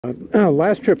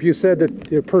Last trip you said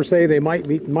that per se they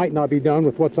might not be done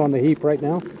with what's on the heap right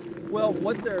now. Well,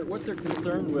 what they're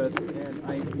concerned with, and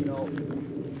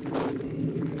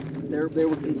they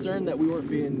were concerned that we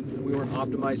weren't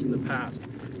optimizing the past.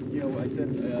 I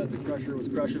said the crusher was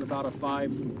crushing about a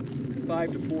 5 to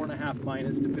 4.5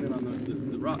 minus, depending on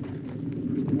the rock.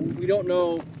 We don't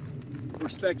know. We're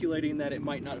speculating that it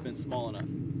might not have been small enough.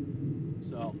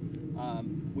 So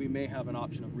we may have an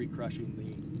option of recrushing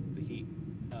the heap,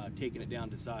 taking it down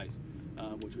to size,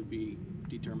 which would be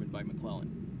determined by McClellan.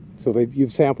 So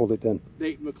you've sampled it then?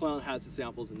 McClellan has the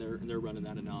samples, and they're running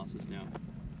that analysis now.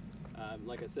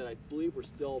 Like I said, I believe we're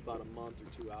still about a month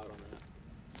or two out on that.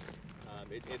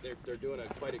 They're doing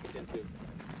quite extensive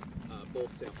bulk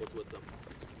samples with them.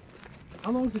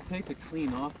 How long does it take to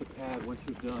clean off the pad once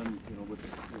you've done,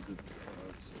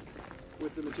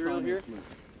 with the material here?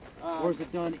 Or is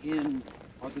it done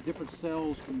are the different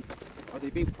cells, are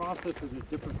they being processed at a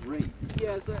different rate?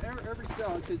 Yeah, so every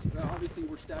cell, because obviously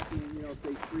we're stacking,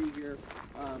 say 3 here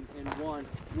and 1.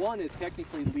 1 is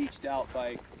technically leached out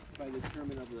by the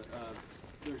determinant of the,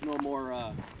 there's no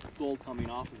more gold coming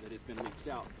off of it, it's been leached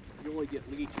out. You only get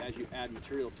leach as you add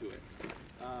material to it.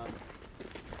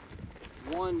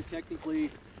 1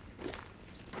 technically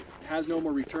has no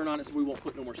more return on it, so we won't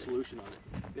put no more solution on it.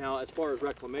 Now, as far as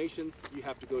reclamations, you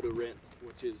have to go to rinse,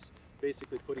 which is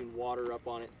basically putting water up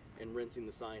on it and rinsing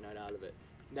the cyanide out of it.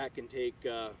 And that can take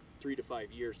 3 to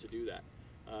 5 years to do that.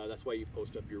 That's why you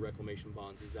post up your reclamation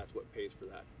bonds, is that's what pays for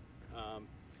that.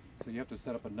 So you have to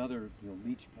set up another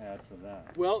leach pad for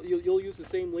that. Well, you'll use the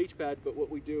same leach pad, but what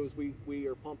we do is we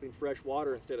are pumping fresh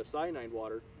water instead of cyanide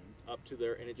water up to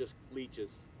there, and it just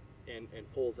leaches and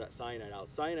pulls that cyanide out.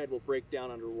 Cyanide will break down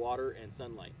under water and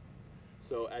sunlight.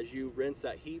 So as you rinse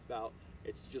that heap out,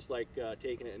 it's just like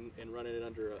taking it and running it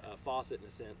under a faucet in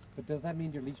a sense. But does that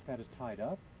mean your leach pad is tied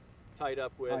up? Tied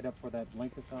up with? Tied up for that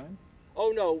length of time?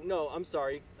 Oh, no, I'm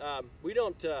sorry. We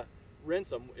don't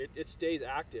rinse them. It stays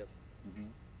active. Mm-hmm.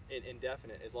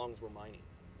 Indefinite as long as we're mining.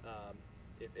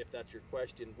 If that's your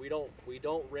question, we don't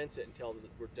rinse it until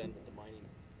we're done with the mining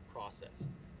process,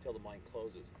 until the mine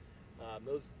closes.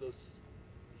 Those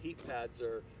heap pads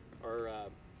are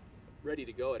ready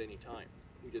to go at any time.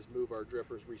 We just move our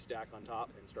drippers, restack on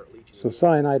top, and start leaching. So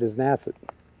cyanide is an acid.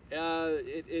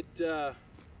 If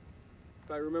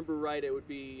I remember right, it would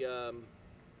be on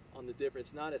the difference.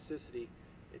 It's not acidity.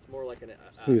 It's more like an.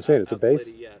 So you said it's a base.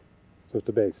 Yeah. So it's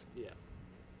a base. Yeah.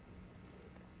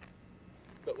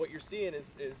 But what you're seeing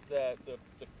is the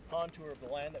contour of the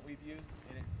land that we've used,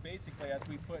 and it basically, as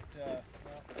we put,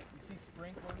 you see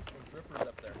sprinklers and drippers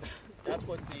up there. That's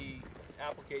what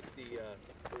applicates the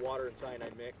water and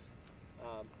cyanide mix.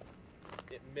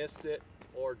 It mists it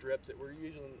or drips it. We're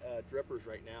using drippers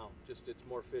right now. Just it's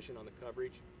more efficient on the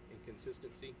coverage and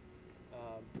consistency.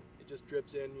 It just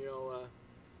drips in,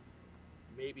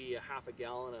 maybe a half a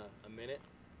gallon a minute,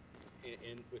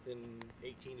 and within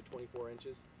 18 to 24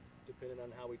 inches. Depending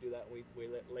on how we do that, we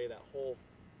lay that whole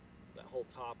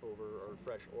top over our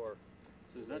fresh ore.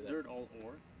 So is that dirt all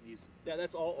ore? Yeah,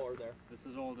 that's all ore there. This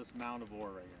is all this mound of ore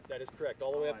right here. That is correct,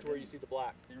 all the way up to where you see the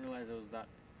black. Didn't realize it was that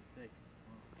thick.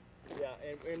 Yeah,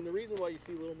 and the reason why you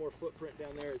see a little more footprint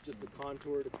down there is just the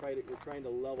contour we're trying to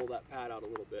level that pad out a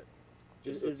little bit.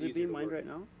 Is it being mined right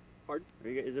now? Pardon?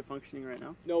 Is it functioning right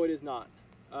now? No, it is not.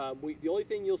 The only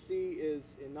thing you'll see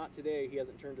is, and not today, he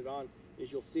hasn't turned it on,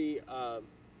 is you'll see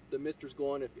the mister's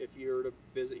going, if you were to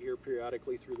visit here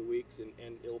periodically through the weeks,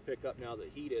 and it'll pick up now that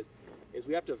heat is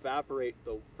we have to evaporate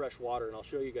the fresh water, and I'll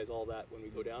show you guys all that when we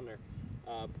go down there.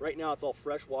 Right now it's all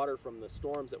fresh water from the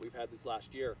storms that we've had this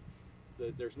last year.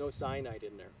 There's no cyanide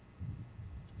in there.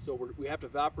 So we have to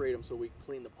evaporate them so we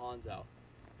clean the ponds out.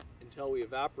 Until we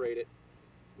evaporate it,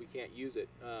 we can't use it.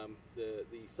 The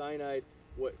cyanide,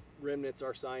 what remnants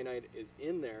our cyanide is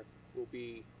in there, will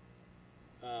be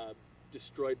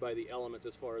destroyed by the elements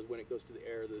as far as when it goes to the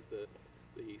air. The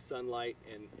sunlight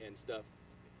and stuff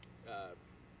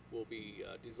will be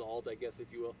dissolved, I guess,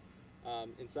 if you will.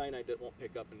 And cyanide that won't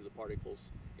pick up into the particles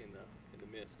in the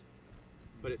mist.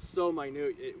 But it's so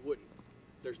minute, it wouldn't.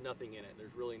 There's nothing in it.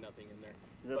 There's really nothing in there.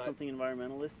 Is that something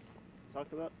environmentalists talk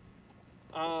about?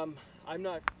 I'm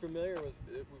not familiar with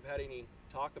if we've had any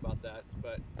talk about that,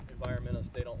 but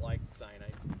environmentalists, they don't like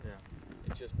cyanide. Yeah.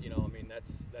 It's just,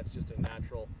 that's just a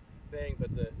natural thing, but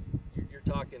you're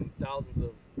talking thousands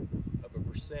of a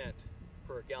percent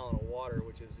per gallon of water,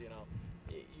 which is,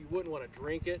 you wouldn't want to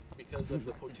drink it because of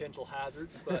the potential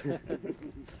hazards, but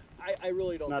I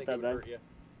really don't think it would hurt you.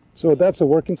 So that's a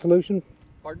working solution?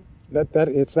 Pardon?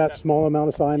 It's that small amount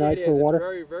of cyanide for water? It's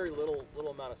very, very little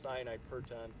amount of cyanide per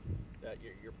ton that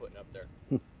you're putting up there.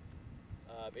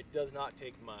 It does not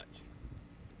take much.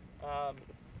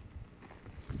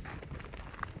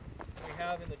 We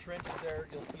have in the trenches there,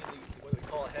 you'll see what we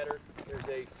call a header. There's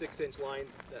a 6-inch line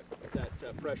that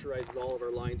pressurizes all of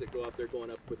our lines that go up. They're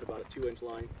going up with about a 2-inch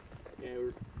line,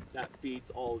 and that feeds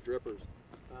all dripers.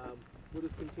 We'll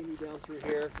just continue down through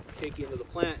here, take you into the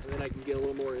plant, and then I can get a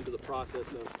little more into the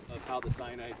process of how the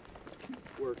cyanide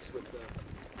works with the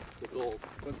gold.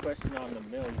 One question on the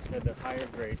mill. You said the higher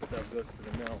grade stuff goes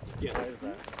to the mill. Yes. Why is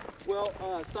that?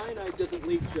 Well, cyanide doesn't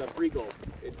leach free gold.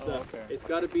 It's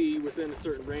got to be within a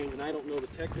certain range, and I don't know the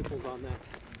technicals on that,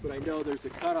 but I know there's a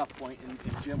cutoff point, and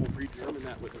Jim will predetermine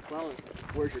that with McClellan.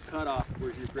 Where's your cutoff?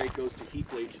 Where's your grade goes to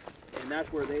heap leach, and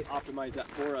that's where they optimize that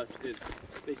for us. Is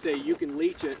they say you can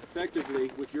leach it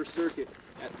effectively with your circuit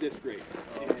at this grade,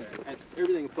 and at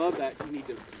everything above that you need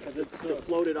to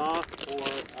float it off or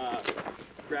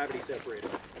gravity separate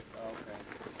it. Okay.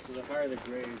 So the higher the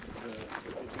grade,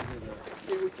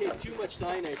 it would take too much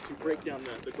cyanide to break down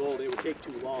the gold. It would take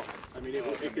too long. I mean,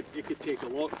 it could take a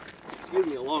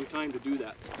long time to do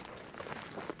that.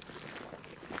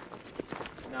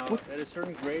 Now, at a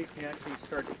certain grade, can you actually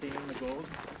start seeing the gold?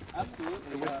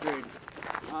 Absolutely. What grade?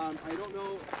 I don't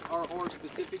know our ore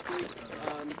specifically.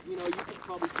 You know, you could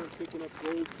probably start picking up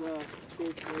gold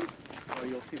flakes. Oh,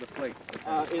 you'll see the flakes.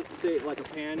 Say like a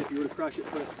pan. If you were to crush it,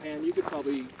 put it in a pan, you could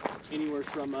probably anywhere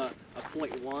from a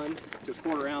 0.1 to a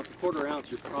quarter ounce. A quarter ounce,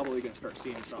 you're probably going to start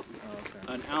seeing something. Oh,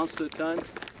 okay. An ounce to a ton,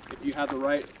 if you have the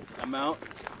right amount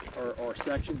or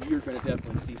section, you're going to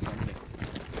definitely see something.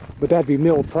 But that'd be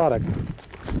milled product.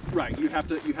 Right, you have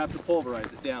to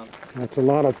pulverize it down. That's a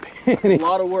lot of A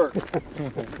lot of work.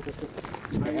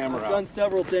 I've done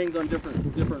several things on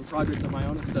different projects on my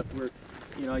own and stuff where,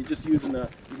 you know, you're just using you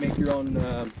make your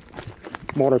own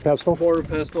mortar pestle. Mortar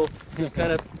pestle. Just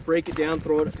kind of break it down,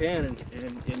 throw it in a pan,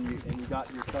 and you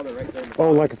got your color right there.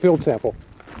 Oh, like a field sample.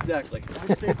 Exactly. How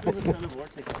much space does a ton of ore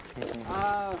take up?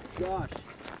 Gosh.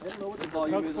 I don't know what the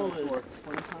volume is on it for.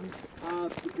 20 tons?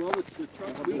 Well, the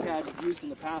truck we had used in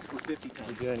the past were 50 tons.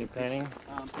 Did you do any panning?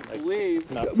 I believe,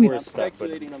 Not I'm tourist stuff, but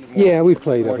speculating on the Yeah, we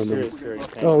played more up in serious the. grade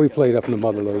Oh, we panning. played up in the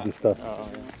mother lode and stuff. Oh,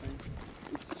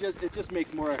 yeah. It just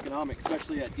makes more economic,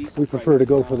 especially at decent We prefer to prices.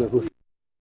 go for the